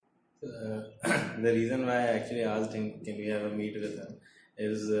The reason why I actually asked him, can we have a meet with him,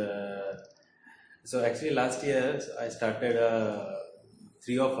 is so actually last year I started.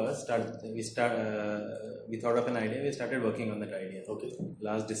 Three of us we thought of an idea. We started working on that idea. Okay.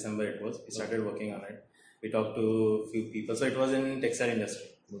 Last December it was. We started working on it. We talked to a few people. So it was in textile industry.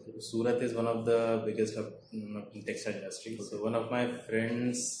 Okay. Surat is one of the biggest in textile industry. Okay. So one of my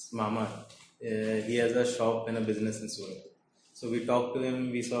friends, Mama, he has a shop and a business in Surat. So we talked to him.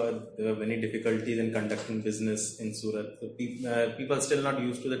 We saw there were many difficulties in conducting business in Surat. So people are still not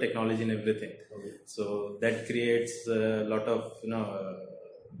used to the technology and everything. Okay. So that creates a lot of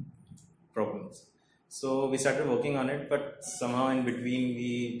problems. So we started working on it, but somehow in between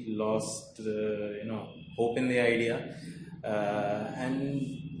we lost hope in the idea, and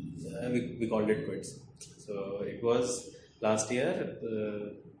we called it quits. So it was last year,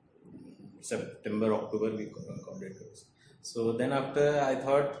 September, October, we called it quits. So then after I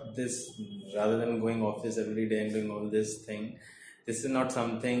thought this, rather than going office every day and doing all this thing, this is not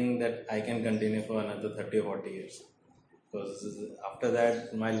something that I can continue for another 30 or 40 years. Because after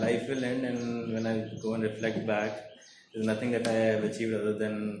that, my life will end, and when I go and reflect back, there's nothing that I have achieved other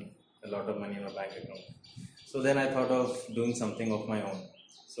than a lot of money in my bank account. So then I thought of doing something of my own.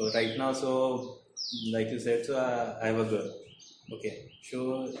 So right now, like you said, I have a girl. Okay,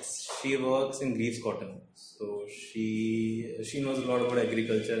 so she works in Greaves Cotton. So she knows a lot about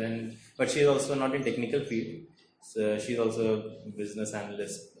agriculture, but she is also not in technical field. So she's also a business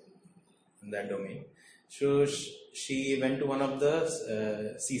analyst in that domain. So she went to one of the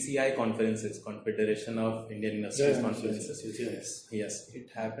CCI conferences, Confederation of Indian Industries conferences. Yes, it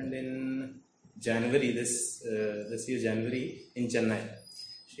happened in January this year, January, in Chennai.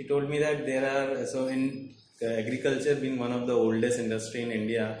 She told me that there are in agriculture being one of the oldest industry in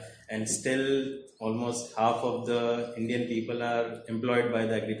India, and still almost half of the Indian people are employed by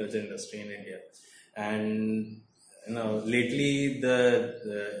the agriculture industry in India. And lately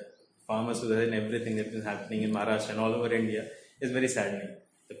the farmer suicide and everything that is happening in Maharashtra and all over India is very saddening.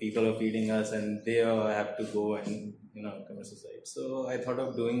 The people are feeding us and they have to go and commit suicide. So I thought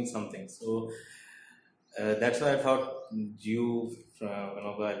of doing something. So that's why I thought you, one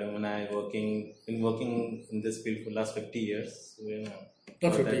of the alumni, been working in this field for last 50 years. So,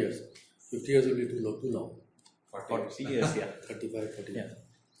 not 50 years. 50 years will be too long. 40 years, yeah. 35, 40 years.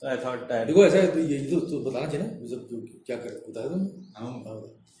 So I thought that. देखो ऐसा है ये तो बताना चाहिए ना मतलब क्या कर बता दो.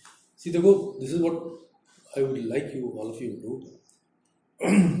 See, this is what I would like you, all of you, to do.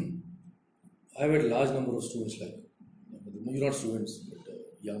 I have had a large number of students like you're not students, but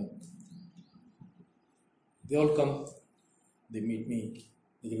young. They all come, they meet me,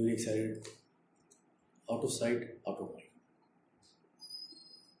 they get very excited. Out of sight, out of mind.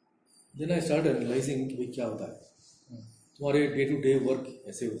 Then I started analyzing कि क्या होता है. तुम्हारे day-to-day work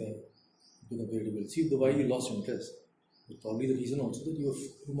ऐसे होते हैं. Become very difficult. See, why you lost interest. Probably the reason also that you are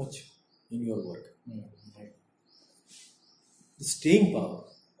too much in your work. Right. The staying power,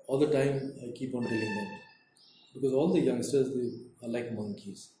 all the time I keep on telling them, because all the youngsters, they are like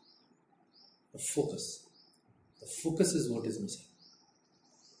monkeys. The focus is what is missing.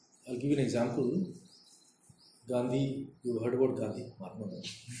 I'll give you an example. Gandhi, you heard about Gandhi, Mahatma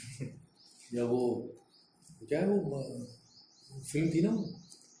Gandhi. या वो क्या है वो film थी ना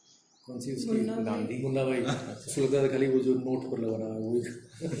कौन सी उसकी गांधी मुन्ना भाई उसको लगता था खाली वो जो नोट पर लगाना है वो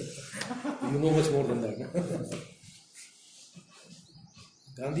you know much more than that.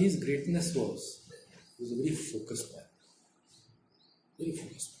 Gandhi's greatness was he was a very focused man. Very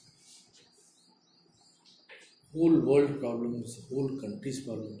focused man. Whole world problems, whole country's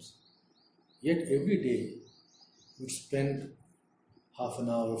problems. Yet every day he would spend half an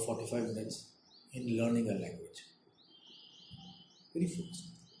hour or 45 minutes in learning a language. Very focused.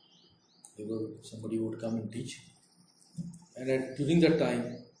 Somebody would come and teach. And during that time,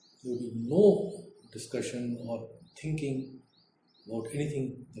 there would be no discussion or thinking about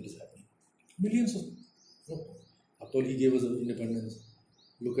anything that is happening. Millions of after all, he gave us independence.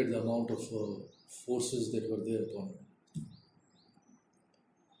 Look at the amount of forces that were there upon him.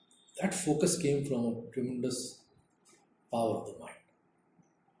 That focus came from a tremendous power of the mind.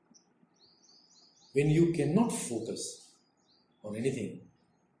 When you cannot focus on anything,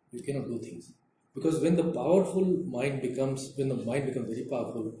 you cannot do things. Because when the mind becomes very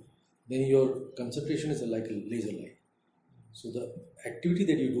powerful, then your concentration is like a laser light. So the activity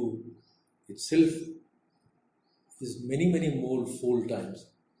that you do itself is many more fold times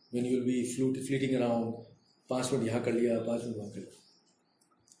when you will be fleeting around, 5 minutes yahan kar liya, 5 minutes wahan kar liya.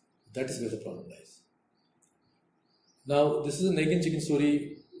 That is where the problem lies. Now, this is an egg and chicken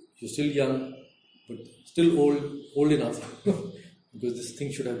story. You're still young, but still old enough because this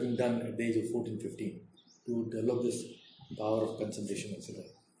thing should have been done at the age of 14, 15 to develop this power of concentration, etc.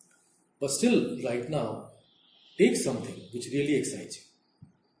 But still, right now, take something which really excites you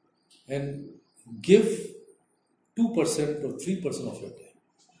and give 2% or 3% of your time.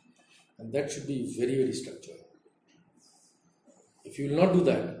 And that should be very, very structured. If you will not do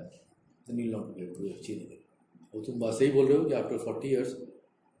that, then you will not be able to achieve anything. और तुम बात सही बोल रहे हो कि after 40 years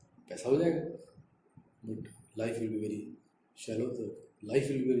पैसा हो जाएगा, but life will be very shallow. The life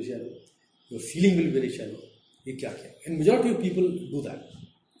will be very shallow. Your feeling will be very shallow. ये क्या किया? And majority of people do that.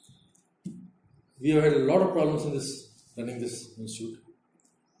 We have had a lot of problems in this running this institute,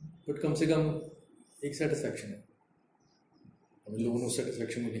 but कम से कम एक satisfaction है. हम लोगों ने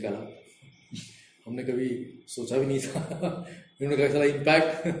satisfaction को निकाला. हमने कभी सोचा भी नहीं था. इन्होंने कहा साला impact.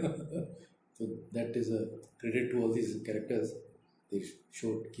 So that is a credit to all these characters. They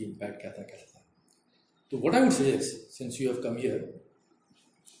showed कि impact क्या था. So what I would suggest, since you have come here,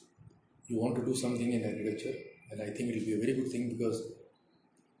 you want to do something in architecture, and I think it will be a very good thing because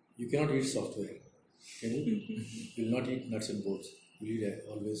you cannot eat software, can you? You will not eat nuts and bolts. You eat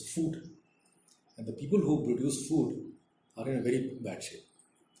always food, and the people who produce food are in a very bad shape.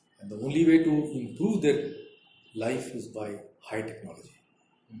 And the only way to improve their life is by high technology.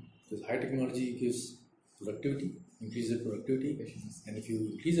 Because high technology gives productivity, increases productivity, and if you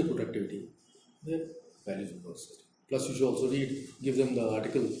increase the productivity, the values will also. Plus, you should also give them the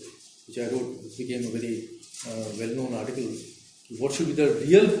article which I wrote, which became a very well-known article. What should be the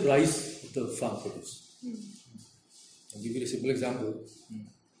real price of the farm produce? I'll give you a simple example.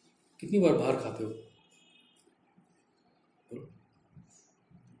 कितनी बार बाहर खाते हो?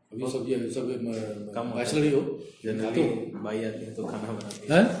 अभी सब bachelor ही हो? Generally by आती है तो खाना बनाती है.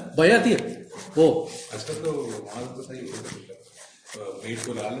 हैं? बाई आती है? ओ. आजकल तो वहाँ तो सही वेट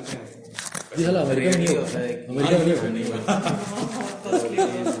को ला लेते हैं. ये साला अमेरिका में नहीं होता है. अमेरिका में नहीं होता.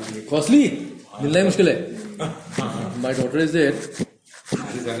 कॉस्टली मिलना ही मुश्किल है. My daughter is there.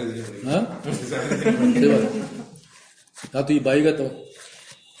 हाँ हाँ तो ये बाई का तो.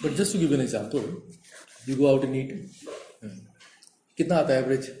 But just to give an example, you go out and eat. कितना आता है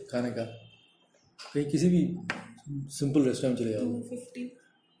एवरेज खाने का? कहीं किसी भी सिंपल रेस्टोरेंट चले जाओ,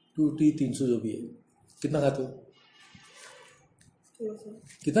 250 300 जो भी है. कितना खाते हो?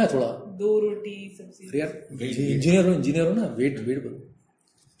 कितना है? थोड़ा 2 रोटी सब्जी. अरे यार इंजीनियर हो ना, वेट करो.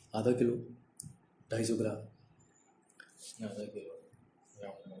 आधा किलो, 250 ग्राम, आधा किलो,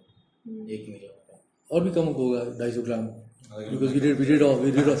 1 किलो और भी कम होगा 250 ग्राम. बिकॉज वी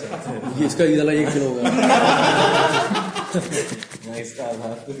डिड ये इसका ये वाला 1 किलो होगा. इसका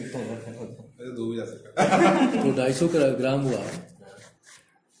आधार तो दो भी जा सकता. तो 250 ग्राम हुआ,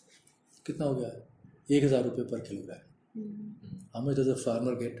 कितना हो गया? 1000 रुपये पर kilogram. How much does a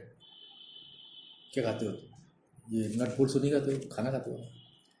farmer gate? क्या खाते हो? ये नट बोल्ट्स नहीं खाते हो, खाना खाते हो.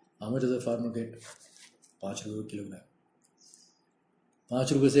 How much does a farmer gate? 5 रुपये किलोग्राम.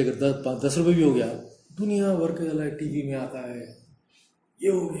 5 रुपये से अगर 10 रुपये भी हो गया, दुनिया भर के वाला टीवी में आता है, ये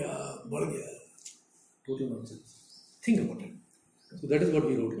हो गया, बढ़ गया. Total nonsense. Think about it. So that is what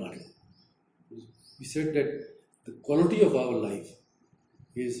we wrote in article. We said that the quality of our life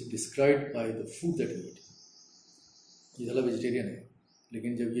is described by the food that we eat. ये साला वेजिटेरियन है,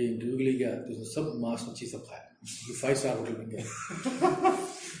 लेकिन जब ये इंटरव्यू के लिए गया तो इसने सब मांस मच्छी सब खाया. ये 5 स्टार होटल में गया,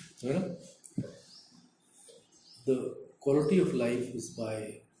 है ना. The quality of life is by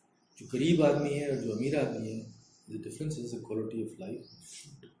जो गरीब आदमी है और जो अमीर आदमी है, the difference is the quality of life.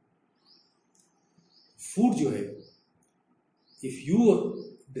 Food जो है, if you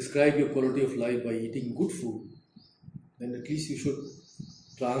describe your quality of life by eating good food, then at least you should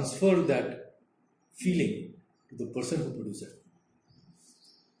transfer that feeling to the person who produces it.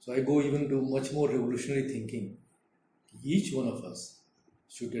 So I go even to much more revolutionary thinking. Each one of us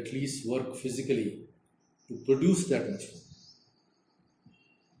should at least work physically to produce that much food.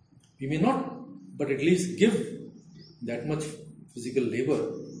 We may not, but at least give that much physical labor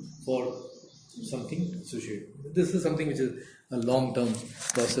for something associated. This is something which is a long-term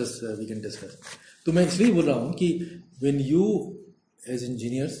process we can discuss. तो मैं इसलिए बोल रहा हूँ कि when you as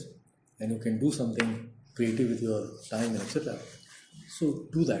engineers and you can do something creative with your time and etc. So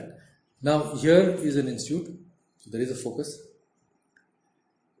do that. Now here is an institute, so there is a focus.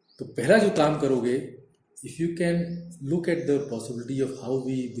 तो पहला जो काम करोगे, if you can look at the possibility of how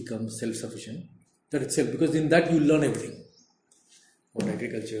we become self-sufficient, that itself, because in that you learn everything. What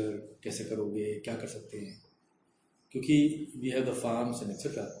agriculture, कैसे करोगे, क्या कर सकते हैं, क्योंकि we have the farms and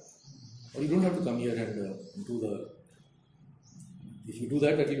etc. Or you don't have to come here and do the. If you do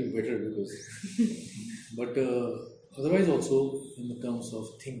that, that will be better because. But otherwise, also in the terms of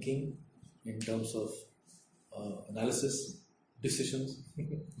thinking, in terms of analysis, decisions,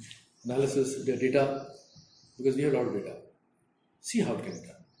 analysis, the data, because we have a lot of data. See how it can be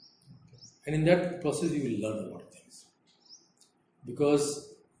done. And in that process, you will learn a lot of things. Because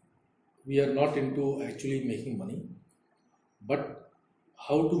we are not into actually making money, but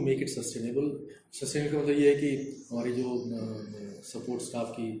how to make it sustainable. Sustainable का मतलब ये है कि हमारी जो support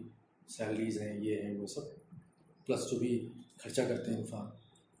staff की salaries हैं, ये हैं, वो सब प्लस जो भी खर्चा करते हैं फार्म.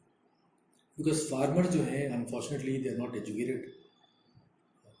 बिकॉज फार्मर जो हैं, unfortunately they are not educated,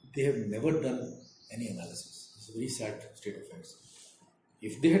 they have never done any analysis. It's a very sad state of affairs.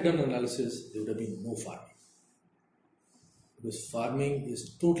 If they had done analysis, there would have been no farming. Because farming is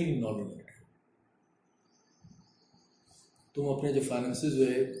totally non-regulated. तुम अपने जो finances जो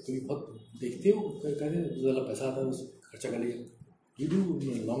है कभी बहुत देखते हो, कहते हैं ज़्यादा पैसा आता है उस खर्चा कर लिए. You do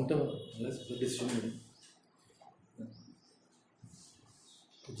long term decision making.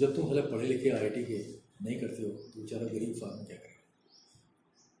 तो जब तुम पहले पढ़े लिखे IIT के नहीं करते हो तो बेचारा गरीब फार्मर क्या करेगा.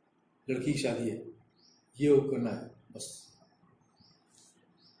 लड़की की शादी है, ये वो करना है, बस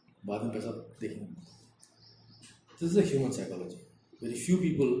बाद में पैसा देखेंगे. This is a human psychology. Very few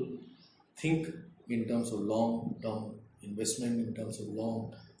people think in terms of long term investment, in terms of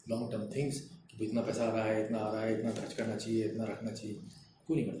long term things कि इतना पैसा आ रहा है, इतना आ रहा है, इतना खर्च करना चाहिए, इतना रखना चाहिए.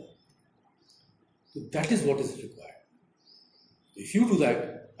 कोई नहीं करता. तो that is what is required. If you do that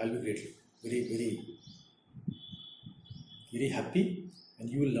I will be greatly very very very happy. And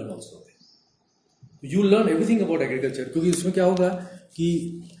you will learn also. You will learn everything about agriculture. क्योंकि इसमें क्या होगा कि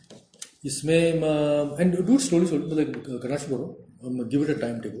इसमें and do it slowly, मतलब करना शुरू करो. Give it a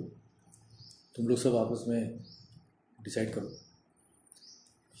time table. तुम लोग सब आपस में डिसाइड करो.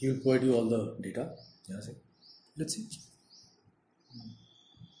 He will provide you all the data. यहाँ से let's see.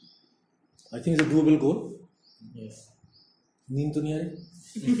 I think it's a doable goal. Yes. नींद तो नहीं आ रही.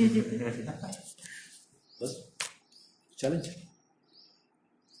 बस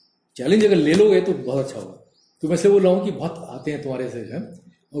चैलेंज अगर ले लोगे तो बहुत अच्छा होगा. तो मैं से बोल रहा हूँ कि बहुत आते हैं तुम्हारे से हैं.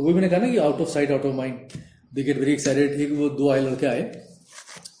 और वो मैंने कहा ना कि out of sight out of mind, they get very excited. एक वो 2 आए लड़के आए,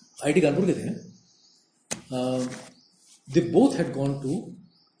 IIT कानपुर के थे. They both had gone to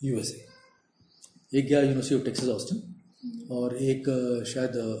USA. एक गया यूनिवर्सिटी ऑफ टेक्सास ऑस्टिन और एक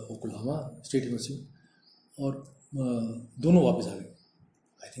शायद ओक्लाहोमा स्टेट यूनिवर्सिटी. और दोनों वापस आ गए.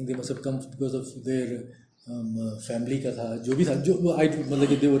 I think they must have come because of their family का था, जो भी था, जो आई मतलब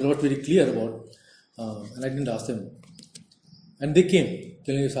कि दे were not very clear about. And I didn't ask them and they came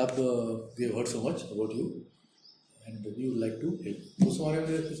telling साहब we have heard so much about you and we would like to help. उस हमारे में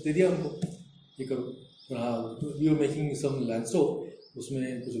कुछ दे दिया उनको, ये करो. और हाँ, we are making some land स्टो, उसमें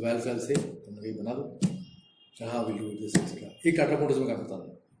कुछ वैल से तुमने कहीं बना दो. हाँ विल डू दिस एक्सेट्रा. एक टाटा मोटर्स में काम करता था.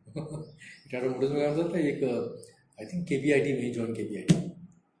 टाटा मोटर्स में काम करता था. एक आई थिंक KPIT में ही जॉइन KPIT.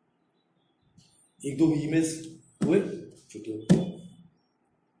 1-2 ईमेल्स हुए, छुट्टी हो.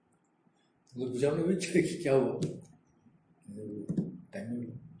 पूछा हमने भाई क्या हुआ, टाइम नहीं.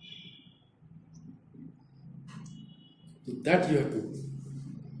 तो that you have to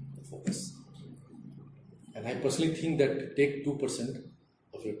focus. And I personally think that take 2%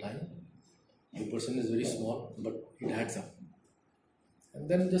 of your time. 2% is very small but it adds up. And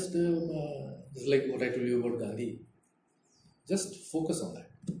then just like what I told you about Gandhi, just focus on that.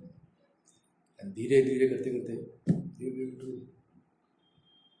 And धीरे धीरे करते करते you will be able to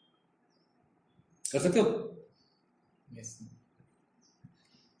कर सकते हो. Yes.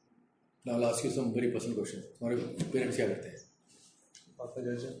 Now I'll ask you some very personal questions. तुम्हारे parents क्या करते हैं? पापा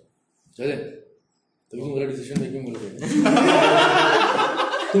जज है. जज है, तभी तुम मेरा डिसीजन मेकिंग बोल रहे हो.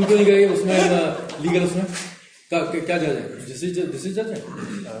 तुम क्यों नहीं गए उसमें लीगल उसमें क्या जज है? दिस इज जज है.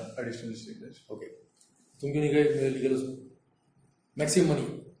 एडिशनल डिस्ट्रिक्ट जज. ओके, तुम क्यों नहीं गए मेरे लीगल उसमें? Maximum money,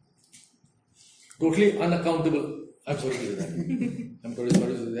 totally unaccountable. I'm sorry to say that. I'm totally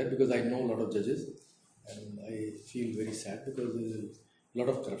sorry to say that because I know a lot of judges and I feel very sad because there is a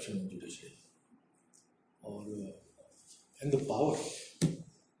lot of corruption in judiciary. And the power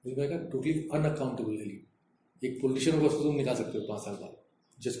is like a totally unaccountable elite. एक politician को उसको तुम निकाल सकते हो 5 साल बाद,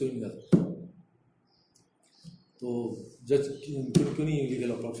 जज को नहीं निकाल सकते. तो जज क्यों नहीं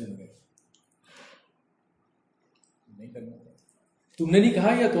लीगल ऑप्शन में गए? नहीं करना. तुमने नहीं कहा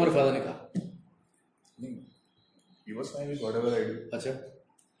या तुम्हारे फादर ने कहा? He was fine with whatever I do. Acha.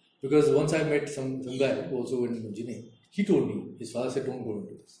 Because once I met some guy who also went in engineering, he told me, his father said, don't go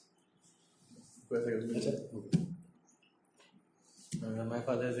into this. Acha. Okay. My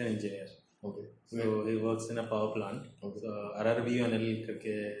father is an engineer. Okay. So he works in a power plant. Okay. So RRB NL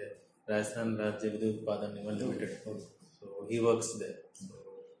करके राजस्थान राज्य विद्युत उत्पादन निगम limited. So he works there. So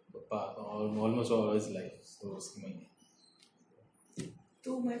almost all his life. So उसकी मई. तो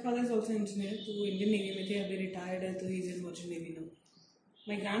my father is also engineer. तो वो Indian Navy में थे, अभी retired है, तो he is in merchant navy now.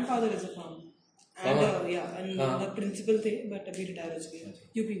 My grandfather is a farmer. And and the principal थे, but अभी retire हो चुके हैं.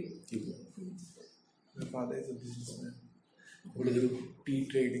 UP में. My father is a businessman. What do they do? Tea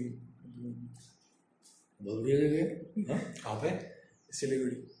trading. बहुत बढ़िया जगह है. हाँ. कहाँ पे?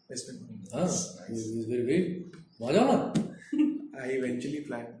 Siliguri, West Bengal. हाँ. It's very great. वहाँ जाओ ना. I eventually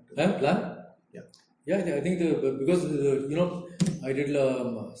planned. Plan? Yeah. Yeah, I think because you know I did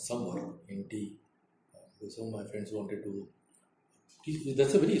some work in tea. Some of my friends wanted to.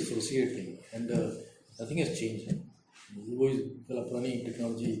 That's a very associate thing, and nothing has changed. वो वाला पुरानी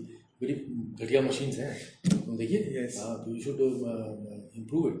technology very घटिया machines हैं. तुम देखिए. Yes. So you should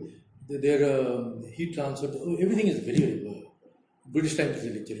improve it. Their heat transfer, everything is very British time से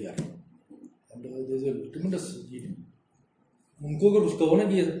lecture यार. And there's a tremendous heat. उनको अगर कुछ कहो ना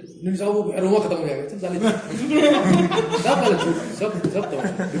कि नहीं साहब वो अरोमा खत्म हो जाएगा सब सब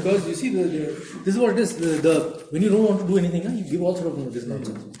because you see this is what it is the when you don't want to do anything you give all sort of this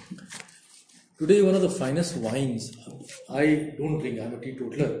nonsense. Today one of the finest wines, I don't drink, I'm a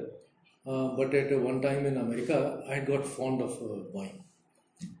teetotaler, but at one time in America I had got fond of wine,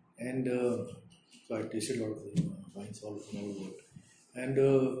 and so I tasted a lot of wines all over the world, and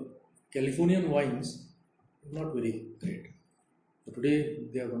Californian wines not very great. But today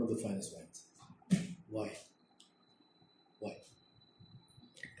they are one of the finest wines. Why?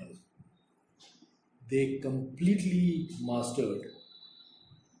 Technology. They completely mastered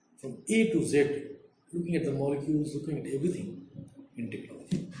from A to Z, looking at the molecules, looking at everything in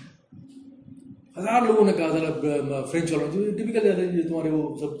technology. हजार लोगों ने कहा था French वालों जो typical तुम्हारे वो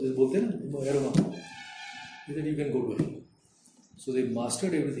सब बोलते हैं ना aroma, you can go to hell. So they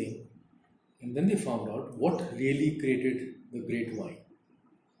mastered everything, and then they found out what really created the great wine,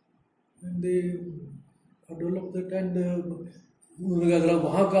 and they developed that, and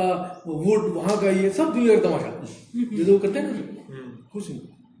वहाँ का वुड, वहाँ का ये सब दुनिया का तमाशा जो करते हैं ना कुछ नहीं.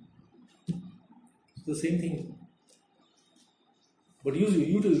 The same thing, but use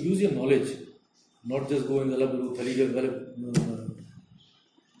your knowledge, not just go in the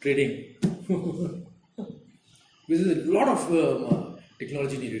trading. Because there's a lot of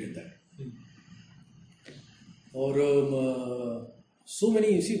technology needed in that. और so many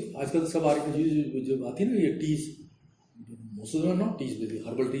you see आजकल सब जो आती है ना ये teas, most of them are not teas,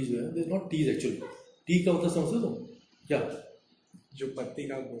 herbal teas जो है, they're not teas actually. T का मतलब समझते हो क्या? जो पत्ती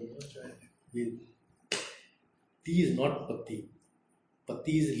का बोल रहे हो ये tea is not पत्ती,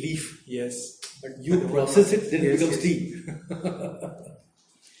 पत्ती is leaf. Yes. But you process it, then it becomes tea.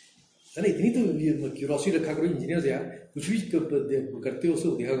 अरे इतनी तो क्यूरोसिटी रखा करो इंजीनियर्स यार, कुछ भी करते हो उसको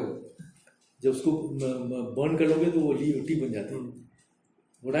देखा करो, जब उसको बर्न कर लोगे तो वो टी बन जाती है.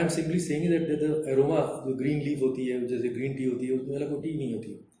 What I am simply saying is that the aroma, जो green leaf होती है, जैसे green tea होती है, उसमें वाला कोई टी नहीं होती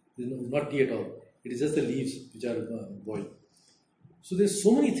है. It is not tea at all. It is just the leaves which are boiled. So there are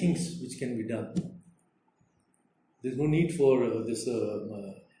so many things which can be done. There is no need for this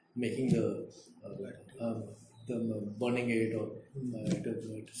making the burning it or at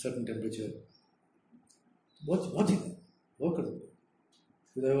a certain temperature. Watch it. Work on it.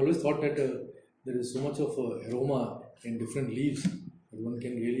 Because I always thought that there is so much of aroma in different leaves that one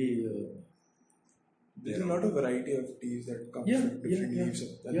can really. There's a lot of variety of teas that come from different leaves.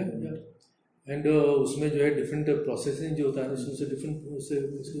 And उसमें जो है different processing जो होता है ना उससे different उससे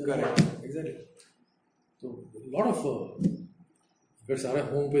Correct. Exactly. So a lot of but सारा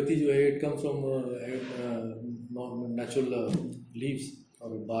homeopathy जो है it comes from natural leaves or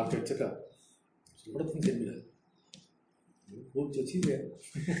bark etc. So a lot of things can be done. बहुत अच्छी है.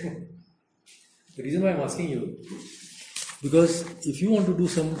 The reason why I'm asking you, because if you want to do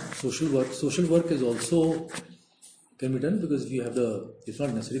some social work is also can be done, because if you have it's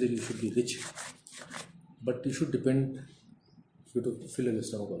not necessary that you should be rich, but you should depend you to fill a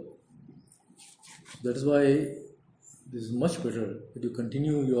stomach. That is why this is much better that you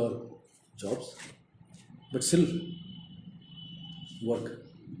continue your jobs, but still work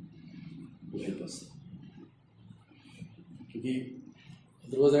to help us.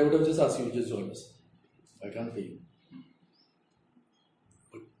 Otherwise, I would have just asked you to just join us. I can't pay you.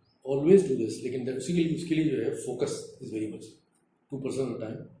 But always do this. Like उसके लिए जो है focus is very much. 2% of the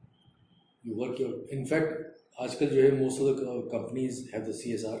time you work your. In fact, आजकल जो है most of the companies have the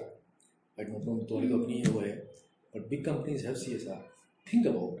CSR. I don't know तुम्हारी company है वो है, but big companies have CSR. Think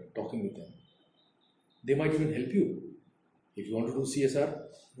about talking with them. They might even help you. If you want to do CSR,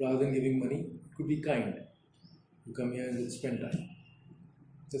 rather than giving money, it could be kind. You come here and spend time.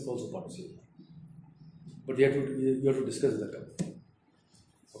 That's also part of CSR. But you have to discuss with the company.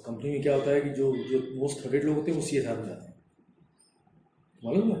 और company में क्या होता है कि जो most threatened लोग होते हैं वो CSR में जाते हैं.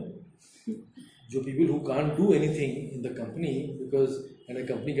 मालूम है जो people who can't do anything in the company because and a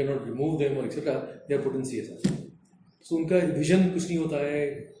company cannot remove them or etc. they are put in CSR. So उनका विजन कुछ नहीं होता है,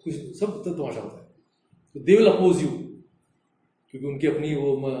 कुछ सब तमाशा होता है. So they will oppose you क्योंकि उनकी अपनी वो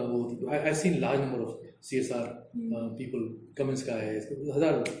I've seen large number of CSR people comments का है,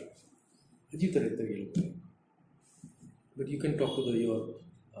 हजार अजीब तरह के लोग. But you can talk to your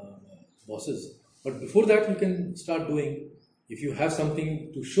bosses. But before that, you can start doing. If you have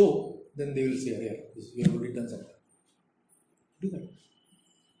something to show, then they will say, "Yeah, you have already done something." Do that.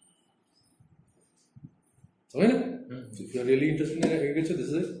 So, if you are really interested in agriculture, this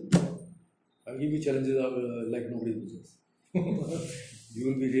is it. I'll give you challenges like nobody's business. You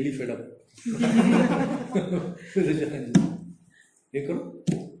will be really fed up with the challenges. ये करो.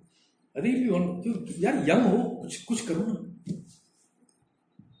 I think if you want, यार young हो, कुछ करो ना.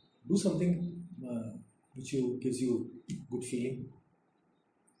 Do something which gives you good feeling.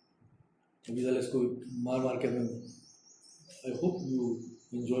 अभी साल इसको मार के मैं I hope you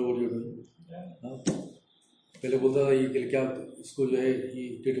enjoy what you're doing. पहले बोलता था ये क्या इसको जो है he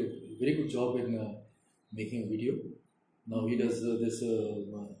did a very good job in making a video. Now he does this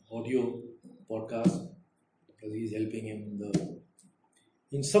audio podcast because he is helping him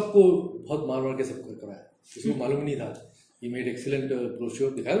इन सबको बहुत मार के सब करा है. इसको मालूम नहीं था. He made excellent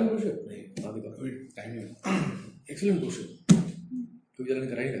brochure. दिखाया था brochure? नहीं. हाँ दिखा. Excellent brochure. क्योंकि ज़रा ने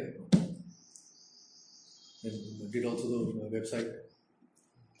करा ही नहीं. Did also the website.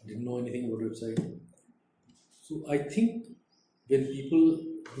 Didn't know anything about website. So I think when people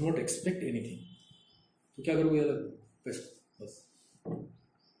do not expect anything, तो क्या करोगे यार? बस.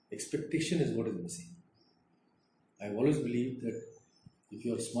 Expectation is what is missing. I always believe that if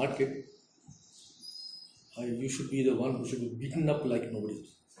you are a smart kid, you should be the one who should be beaten up like nobody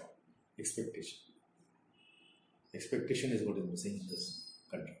else. Expectation. Expectation is what is missing in this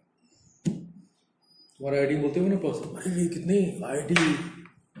country. तुम्हारा ID बोलते हो ना person, अरे ये कितने ID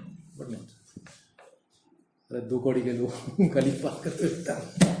but नहीं. अरे 2 कौड़ी के लोग खाली बात करते रहता.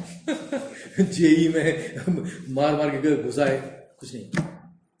 जेई में मार के घुसा है, कुछ नहीं.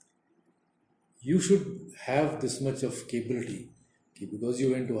 You should have this much of capability. Because you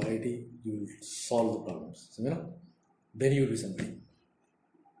went to IIT, you will solve the problems. समझे ना? Then you will be somebody.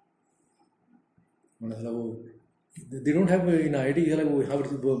 मैंने साला वो they don't have in IIT साला वो यहाँ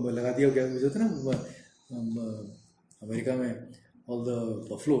पर लगा दिया क्या मुझे होता है ना अमेरिका में all the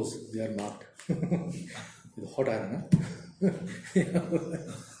buffaloes they are marked with hot iron ना.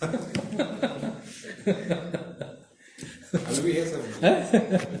 अभी भी है सर.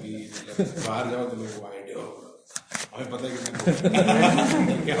 अभी बाहर जाओ तो लोग IIT हो. हमें पता है कि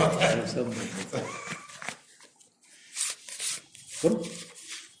क्या होता है. सब करो,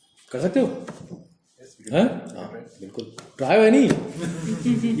 कर सकते हो. हाँ बिल्कुल. ट्राई है नहीं.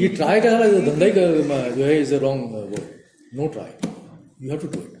 ये ट्राई का धंधा ही जो है is a wrong word. No try. You have to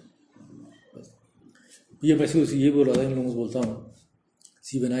do it. ये मैं ये बोल रहा था इन लोगों से बोलता हूँ.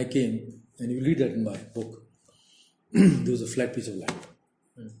 See when I came and you read that in my book there was a flat piece of land.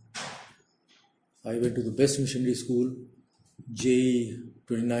 I went to the best missionary school, JE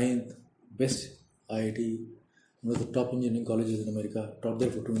 29th, best IIT, one of the top engineering colleges in America, taught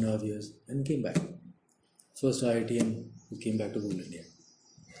there for 2.5 years and came back. First IIT and came back to rural India.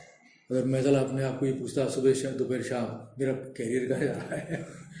 अगर मैं चला अपने आप को ये पूछता सुबह दोपहर शाम मेरा कैरियर कहाँ जा रहा है,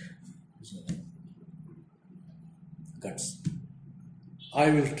 guts.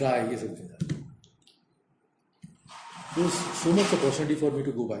 I will try ये सब चीज़ें. There's so much opportunity for me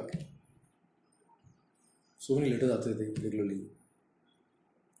to go back. So many letters आते थे regularly.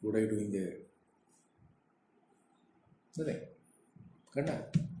 What are you doing there? नहीं करना है.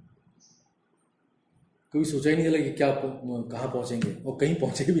 कभी सोचा ही नहीं था कि क्या कहाँ पहुँचेंगे और कहीं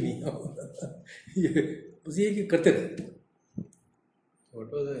पहुँचे भी नहीं. ये बस ये कि करते रहे. What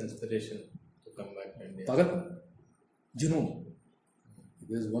was the inspiration to come back to India? पागल. जुनून.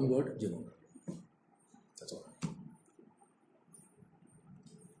 There is one word, जुनून. That's all.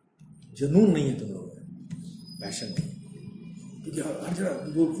 जुनून नहीं है तुम लोगों में. पैशन नहीं. क्योंकि हर जगह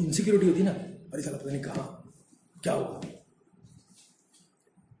वो इनसिक्योरिटी होती है ना. अरे साला पता नहीं कहाँ क्या होगा.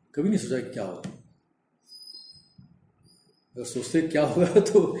 कभी नहीं सोचा क्या होगा. अगर सोचते क्या होगा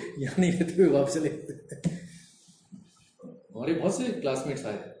तो यहाँ नहीं रहते हुए वापस चले जाते. हमारे बहुत से क्लासमेट्स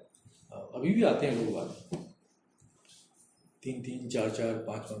आए, अभी भी आते हैं लोग बात. 3-3, 4-4,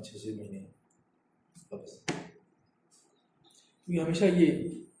 5-5, 6-6 महीने वापस. क्योंकि हमेशा ये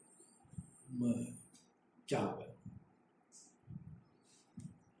क्या होगा.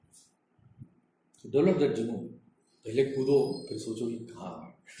 डेवलप दैट जुनून. पहले कूदो फिर सोचो कि कहाँ.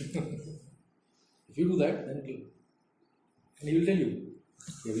 If you do that, then he will tell you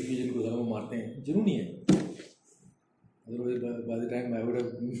अभी भी जिनको धर्म मारते हैं जुनून ही है, otherwise by the time I would have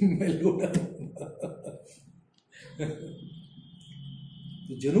melt down.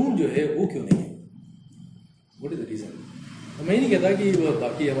 तो जुनून जो है वो क्यों नहीं है, व्हाट इज द रीज़न? मैं नहीं कहता कि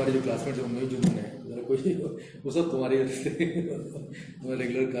बाकी हमारे जो क्लासमेट्स हैं उनमें जुनून है, कोई वो सब तुम्हारे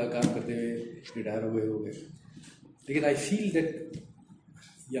रेगुलर का काम करते हुए रिटायर हो गए, लेकिन I feel that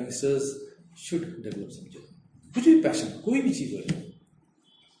youngsters should develop some जुनून, कुछ भी पैशन, कोई भी चीज़ हो,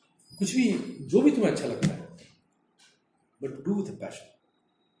 कुछ भी जो भी तुम्हें अच्छा लगता है, बट डू विथ पैशन।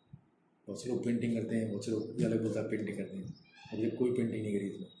 बहुत से लोग पेंटिंग करते हैं, बहुत से लोग अलग बोलता है पेंटिंग करते हैं, अभी कोई पेंटिंग नहीं करी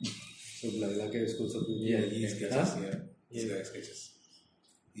इसमें, सब लगा के इसको सब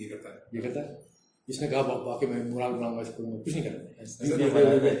ये करता है। इसने कहा बाकी मैं मुराद बनाऊंगा, इसको कुछ नहीं करना,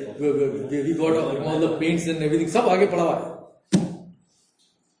 we got all the paints and everything, सब आगे पड़ा हुआ है।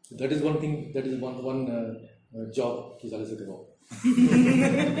 That is one thing, that is one job कि साले से करो।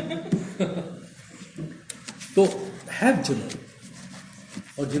 तो हैव जुनून,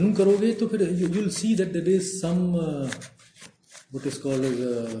 और जुनून करोगे तो फिर you will see that there is some what is called as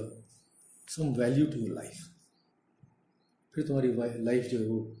some value to your life. फिर तुम्हारी लाइफ जो है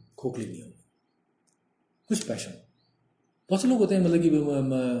वो खोखली नहीं होगी, कुछ पैशन। बहुत से लोग होते हैं, मतलब कि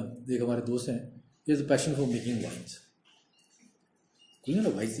एक हमारे दोस्त हैं, he has a passion for making wines, कोई ना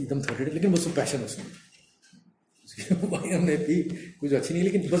वाइन्स एकदम थर्टेड, लेकिन बस वो पैशन उसमें, वाइन हमने पी कुछ अच्छी नहीं,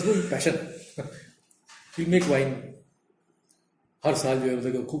 लेकिन बस वो पैशन, ही मेक वाइन हर साल जो है,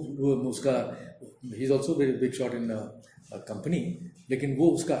 मतलब खूब उसका, he is also very big shot in company, लेकिन वो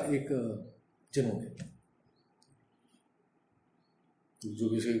उसका एक जुनून है। जो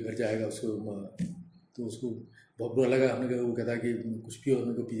भी उसके घर जाएगा उसको, तो उसको बहुत बुरा लगा, हमने कहा, वो कहता है कि कुछ भी और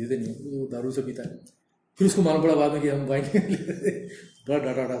मेरे को पी देते नहीं, वो दारू से पीता है। फिर उसको मालूम पड़ा बाद में कि हम वाइन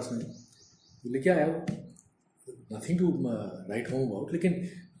बड़ा डाटा उसने, लेके आया वो, nothing to right home about, लेकिन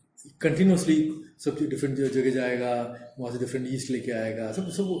कंटिन्यूसली सब डिफरेंट जगह जाएगा, वहाँ से डिफरेंट ईस्ट लेके आएगा, सब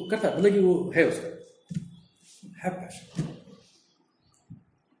वो करता है, मतलब कि वो है उसका है पैशन।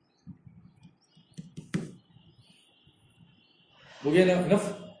 हो गया ना, इनफ,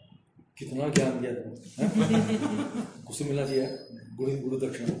 कितना ज्ञान दिया तुमने, कुछ तो मिलना चाहिए, गुरु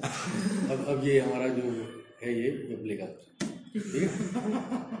दक्षिणा। अब ये हमारा जो है ये अब लेगा, ठीक है,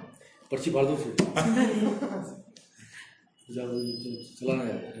 पर्ची फाड़ दो चलाना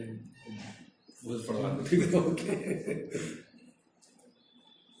जाए, ठीक है, ओके,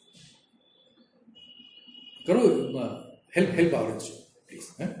 करो, help our institute please,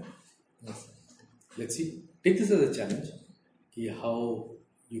 let's see, take this as a challenge कि how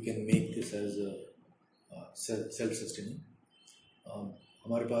you can make this as self sustaining.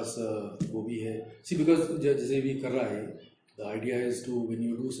 हमारे पास वो भी है, सी बिकॉज जैसे भी कर रहा है, the idea is to when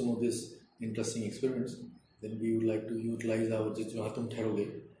you do some of this interesting experiments, then we would like to utilise our, जहाँ तुम ठहरोगे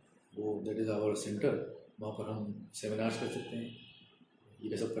वो, दैट इज़ आवर सेंटर, वहाँ पर हम सेमिनार्स कर सकते हैं,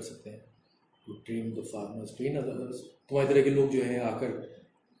 ये सब कर सकते हैं, to train the farmers, train others, तुम्हारी तरह के लोग जो हैं आकर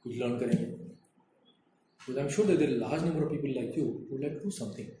कुछ लर्न करेंगे। Because I'm sure that there are a large number of people like you who would like to do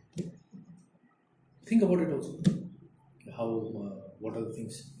something. Think about it also. How, what are the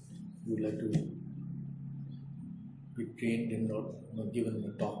things you would like to be trained in or given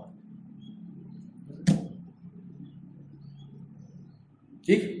a talk?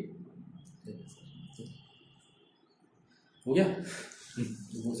 ठीक? हो गया?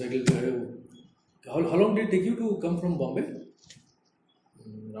 Motorcycle जो है वो, how long did it take you to come from Bombay?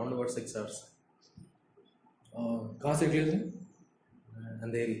 Around about 6 hours. कहाँ से निकले थे?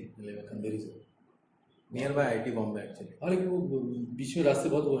 अंधेरी, अंधेरी से, nearby IIT Bombay actually. हाँ, लेकिन वो बीच में रास्ते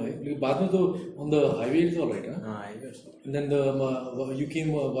बहुत वो हैं, लेकिन बाद में तो on the highway is all right, हाँ highway, and then the you came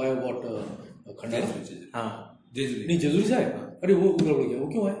via what, Khandala, हाँ जेजुरी, नहीं जरूरी से आए, अरे वो उधर उड़ गया, वो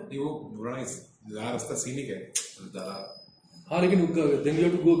क्यों है? नहीं वो पुराना ज़्यादा रास्ता सीनिक है ज़्यादा। हाँ, लेकिन then you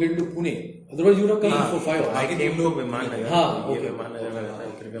have to go gate to Pune, otherwise you have come for 5 hours. I came to Viman Nagar. हाँ, ये विमाननगर में रहता है,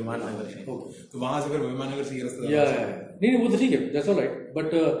 फिर विमाननगर से, तो वहाँ से फिर विमाननगर से ये रास्ता, या नहीं वो तो ठीक है, that's all right,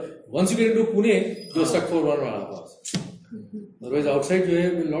 but once you get into Pune you are stuck for 1.5 hours. Otherwise outside जो है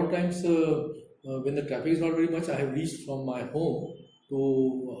lot times when the traffic is not very much, I have reached from my home to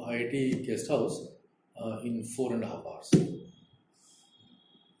IIT guest house in 4.5 hours.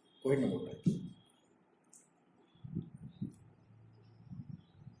 Quite a number of times.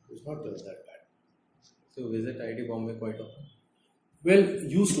 It's not that bad. So visit IIT Bombay quite often? Well,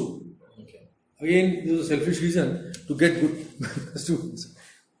 used to. Okay. Again, there's a selfish reason to get good students.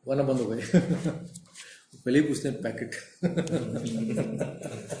 वरना बंद हो गए. पहले ही पूछते हैं packet.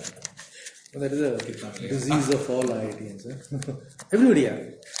 That is a disease of all IITians. Everybody has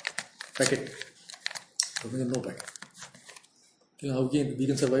packet. No packet. how we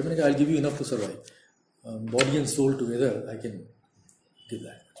can survive. मैंने कहा I'll give you enough to survive. Body and soul together, I can give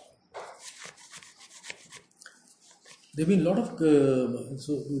that. There have been a lot of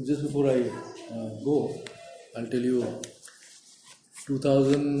so just before I go, I'll tell you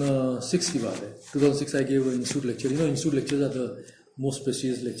 2006 की बात है. 2006 I gave an institute lecture. You know, institute lectures are the most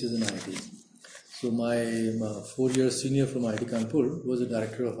prestigious lectures in IIT. So my 4-year senior from IIT Kanpur was the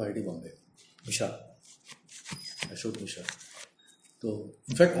director of IIT Bombay, Mishra, Ashok Mishra. So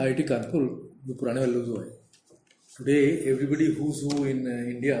in fact IIT Kanpur, जो पुराने वाले लोग जो हैं, today everybody who's who in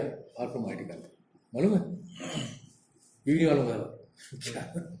India are from IIT Kanpur. मालूम है? ये भी नहीं मालूम था क्या?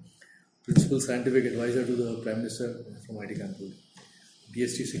 Principal scientific advisor to the Prime Minister from IIT Kanpur.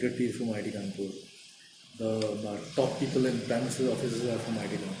 DST secretary from IIT Kanpur. The top people in Prime Minister's offices are from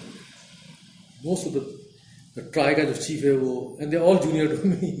IIT Kanpur. Most of the TRI का जो chief है वो, and they're all junior to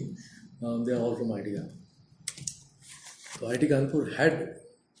me. They're all from IIT Kanpur. So IIT Kanpur had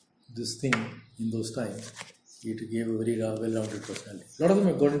this thing in those times. It gave a very well-rounded personality. A lot of them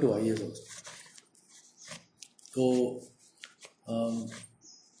have gone into IAS also. So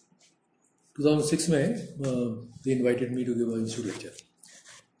 2006 में they invited me to give an institute lecture.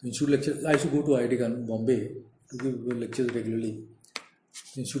 The institute lecture, I used to go to IIT Bombay to give lectures regularly.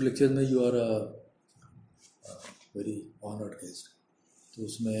 The institute lectures में you are a very honored guest. तो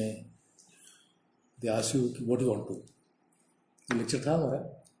उसमें they ask you what you want to. तो lecture था हमारा.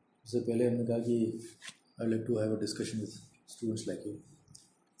 उससे पहले हमने कहा कि I would like to have a discussion with students like you.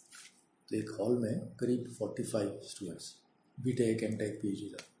 तो एक हॉल में करीब 45 स्टूडेंट्स, BTech, MTech, PhD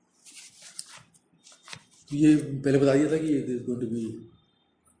था. तो ये पहले बता दिया था कि this is going to be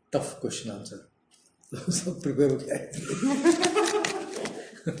tough question answer. सब प्रिपेयर हो गया है.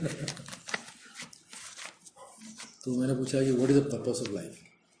 तो मैंने पूछा कि what is the purpose of life.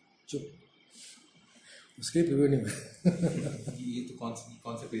 चुप, उसके लिए प्रिपेयर नहीं हुआ. ये तो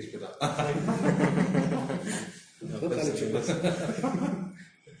कौन से पेज पे था?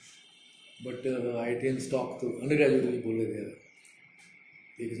 बट IITians टॉक तो अंडरग्रेजुएट भी बोल रहे थे.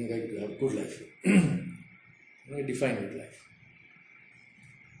 किसने कहा to have good life, define good life.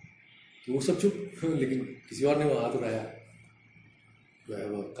 तो वो सब चुप. लेकिन किसी और ने वो हाथ उठाया. To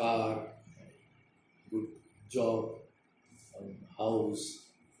have a car, good job, house,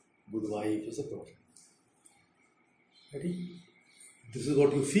 good wife, ये सब problem. This is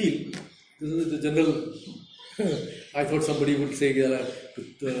what you feel. This is the general. I thought somebody would say to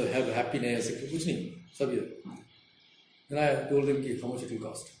have happiness. कुछ नहीं, सब ये. And I told them कि how much it will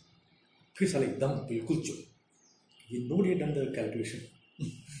cost. फिर साले एकदम बिल्कुल चुप. Nobody had done the calculation.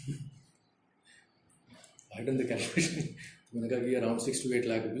 I had done the calculation. मैंने कहा कि around 6 to 8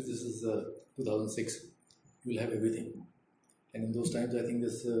 lakh rupees. This is 2006. You will have everything. And in those times, I think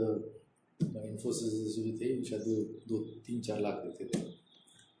this Infosys जो थे शायद 2-3-4 लाख देते थे.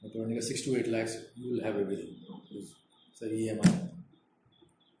 तो मैंने कहा 6 to 8 lakhs. You will have everything. So EMI.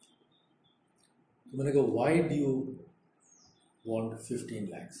 तो मैंने कहा why do you want 15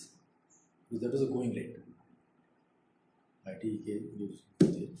 lakhs? Because that was a going rate. IT के जो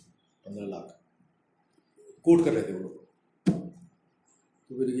थे 15 लाख कोट कर रहे थे वो लोग.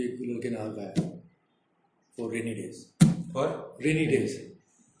 तो फिर एक लड़के ने हाल पाया for rainy days. For rainy days.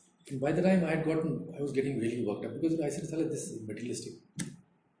 And by the time I was getting really worked up because I said, "Sala, this is materialistic."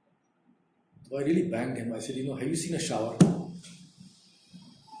 So I really banged him. I said, "Have you seen a shower?"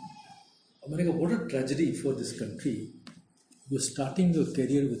 मैंने कहा, what a tragedy for this country. You're starting your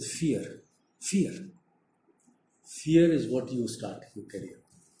career with fear. Fear. Fear is what you start your career.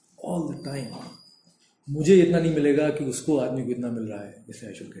 All the time. मुझे इतना नहीं मिलेगा कि उसको आदमी को इतना मिल रहा है,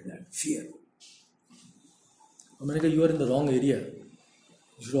 इसलिए I should get that. Fear. और मैंने कहा, you are in the wrong area.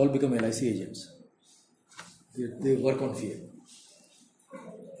 You should all become LIC agents. They work on fear.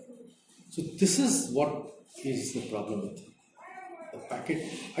 So this is what is the problem with the packet.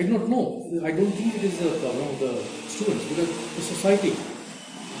 I do not know. I don't think it is a problem of the students because the society.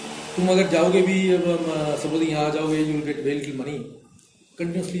 तुम अगर जाओगे भी, suppose यहाँ आ जाओगे, you will get very little money.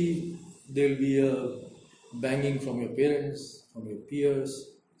 Continuously there will be a banging from your parents, from your peers.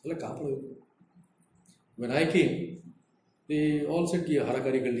 चला कहाँ पढ़ोगे? When I came, they all said कि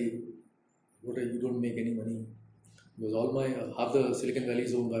हाराकारी कर ली. What you don't make any money. Because all my half the Silicon Valley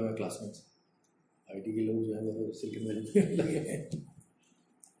is owned by my classmates. IT के लोग जो हैं वो Silicon Valley में लगे हैं.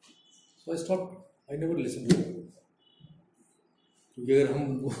 So I stopped. I never listened to them. क्योंकि अगर हम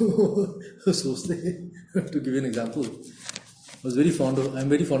सोचते हैं, to give you an example, I'm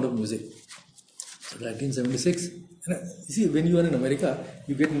very fond of music. So 1976, and you see, when you are in America,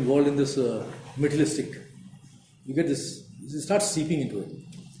 you get involved in this materialistic. You get this. You start seeping into it.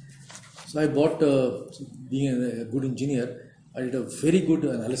 So I bought, being a good engineer, I did a very good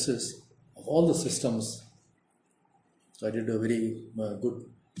analysis of all the systems. So I did a very good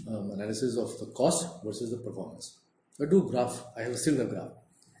analysis of the cost versus the performance. So I do graph. I have still a graph.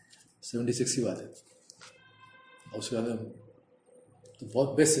 76 की बात है. और उसके बाद तो बहुत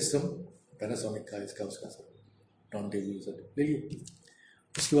best system Panasonic का इसका उसका सब टर्न टेबल सब ले लिए.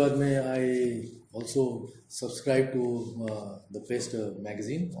 उसके बाद में I also subscribe to the best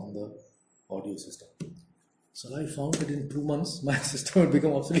magazine on the audio system. So I found that in 2 months my system had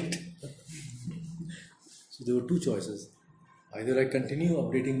become obsolete. So there were two choices. Either I continue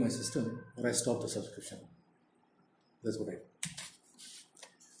updating my system or I stop the subscription. That's what I did.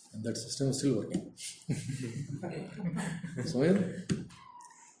 And that system is still working. So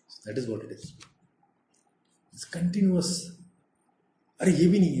that is what it is. It's continuous. अरे ये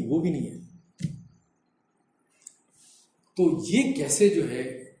भी नहीं है, वो भी नहीं है. तो ये कैसे जो है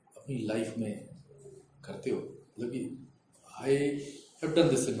अपनी लाइफ में करते हो? मतलब कि I have done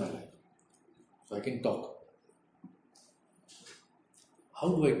this in my life, so I can talk. How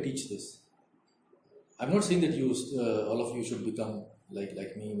do I teach this? I'm not saying that you, all of you, should become like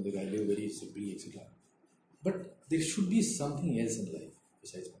me, like I live very simply, etc. But there should be something else in life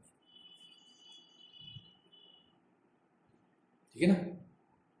besides money. ठीक है ना?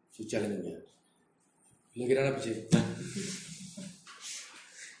 So challenge हो गया. लगे रहना पीछे.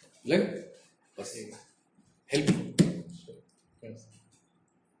 लग बस help me.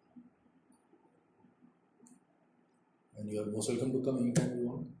 And you are most welcome to come anytime you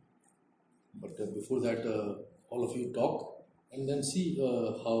want. But before that, all of you talk and then see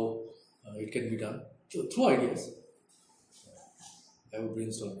how it can be done through ideas. Have a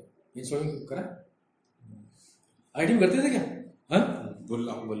brainstorming. Brainstorming करा? IT में करते थे क्या? हाँ?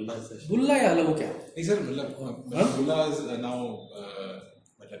 बुल्ला या अलग वो क्या? नहीं सर मतलब बुल्ला is now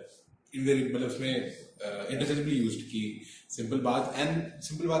मतलब मतलब उसमें interchangeably used कि simple बात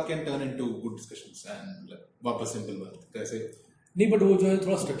can turn into good discussions and वापस simple बात कैसे? नहीं but वो जो है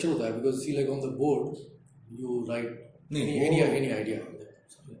थोड़ा structure होता है because see like on the board you write any idea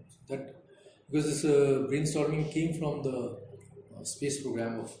that because this brainstorming came from the space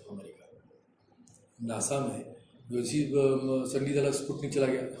program of America. NASA में जो इसी संगीत अलग स्पुतनिक चला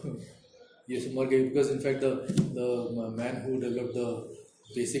गया ये सब मर गए because in fact the man who developed the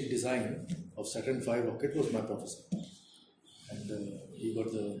basic design of Saturn V rocket was my professor and he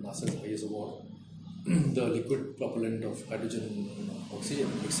got the NASA's highest award the liquid propellant of hydrogen and oxygen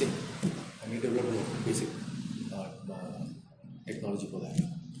mixing and he developed the basic technology for that.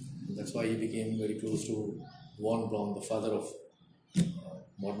 And that's why he became very close to Von Braun, the father of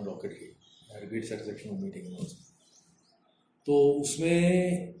modern rocketry. I had a great satisfaction of meeting him also. तो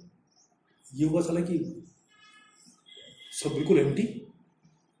उसमें ये हुआ चला कि सब बिल्कुल empty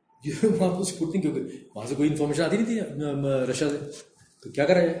वहाँ पर स्पुतनिक क्योंकि वहाँ से कोई इन्फॉर्मेशन आती नहीं थी रशिया से तो क्या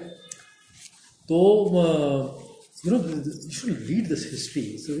करा जाए तो you should read this history.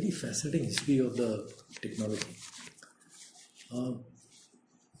 It's a very fascinating history of the technology.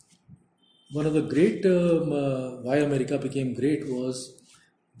 One of the great why America became great was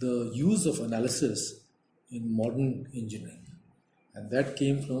the use of analysis in modern engineering, and that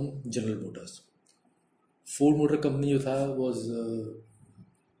came from General Motors. Ford Motor Company जो था was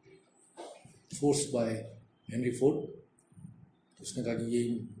forced by Henry Ford. उसने कहा कि ये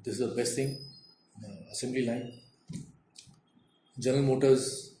this is the best thing, assembly line. General Motors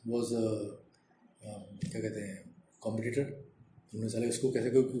was क्या कहते हैं competitor. उन्होंने साले इसको कैसे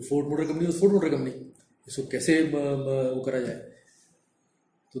फोर्ड मोटर कंपनी इसको कैसे वो करा जाए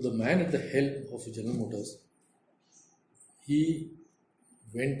तो the man at the help of General Motors he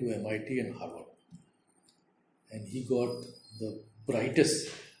went to MIT and Harvard and he got the brightest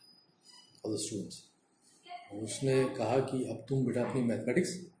of the students और उसने कहा कि अब तुम बेटा अपनी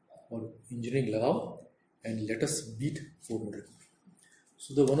मैथमेटिक्स और इंजीनियरिंग लगाओ and let us beat Ford Motor Company so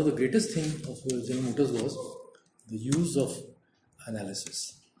the one of the greatest thing of General Motors was the use of analysis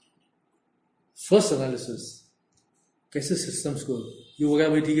first analysis कैसे सिस्टम्स को ये हो गया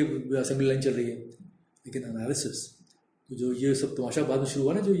भाई ठीक है असेंबली लाइन चल रही है लेकिन एनालिसिस तो जो ये सब तमाशा बाद में शुरू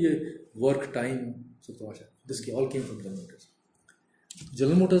हुआ ना जो ये वर्क टाइम सब तमाशा this all came from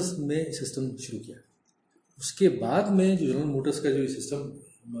General Motors ने सिस्टम शुरू किया उसके बाद में जो जनरल मोटर्स का जो सिस्टम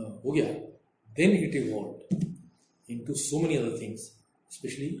हो गया then it evolved into so many other things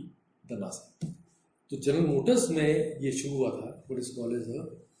specially the NASA तो जनरल मोटर्स में ये शुरू हुआ था what is called as the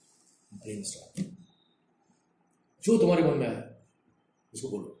brainstorm जो तुम्हारे मन में आया उसको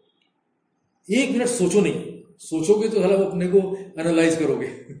बोलो 1 मिनट सोचो नहीं सोचोगे तो साला अपने को एनालाइज करोगे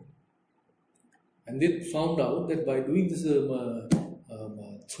and they found out that by doing this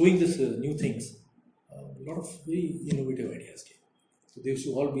throwing this new things lot of very innovative ideas के, तो they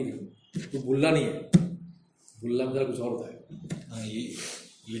should all be written. तो बुल्ला नहीं है, बुल्ला में कुछ और होता है। हाँ, ये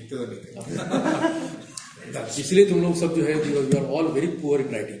लिखते तो नहीं। इसलिए तुम लोग सब जो है you are all very poor in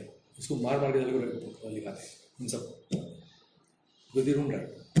writing, इसको मार मार के लिखाते हैं इन सब, विद योर ओन राइट।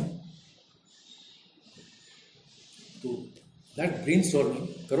 तो दैट ब्रेनस्टॉर्मिंग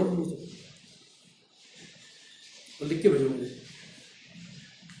करो तुम लोग, और लिख के भेजो मुझे,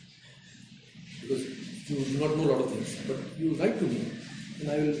 because you do not know lot of things but you write to me and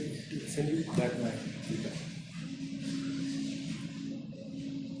I will send you back my feedback.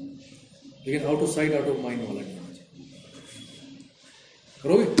 लेकिन out of sight out of mind वाला नहीं होना चाहिए।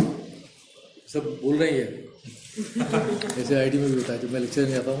 करोगे? सब बोल रहे हैं जैसे आईटी में भी होता है, जब मैं लेक्चर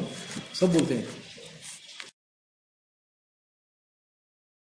में आता हूँ सब बोलते हैं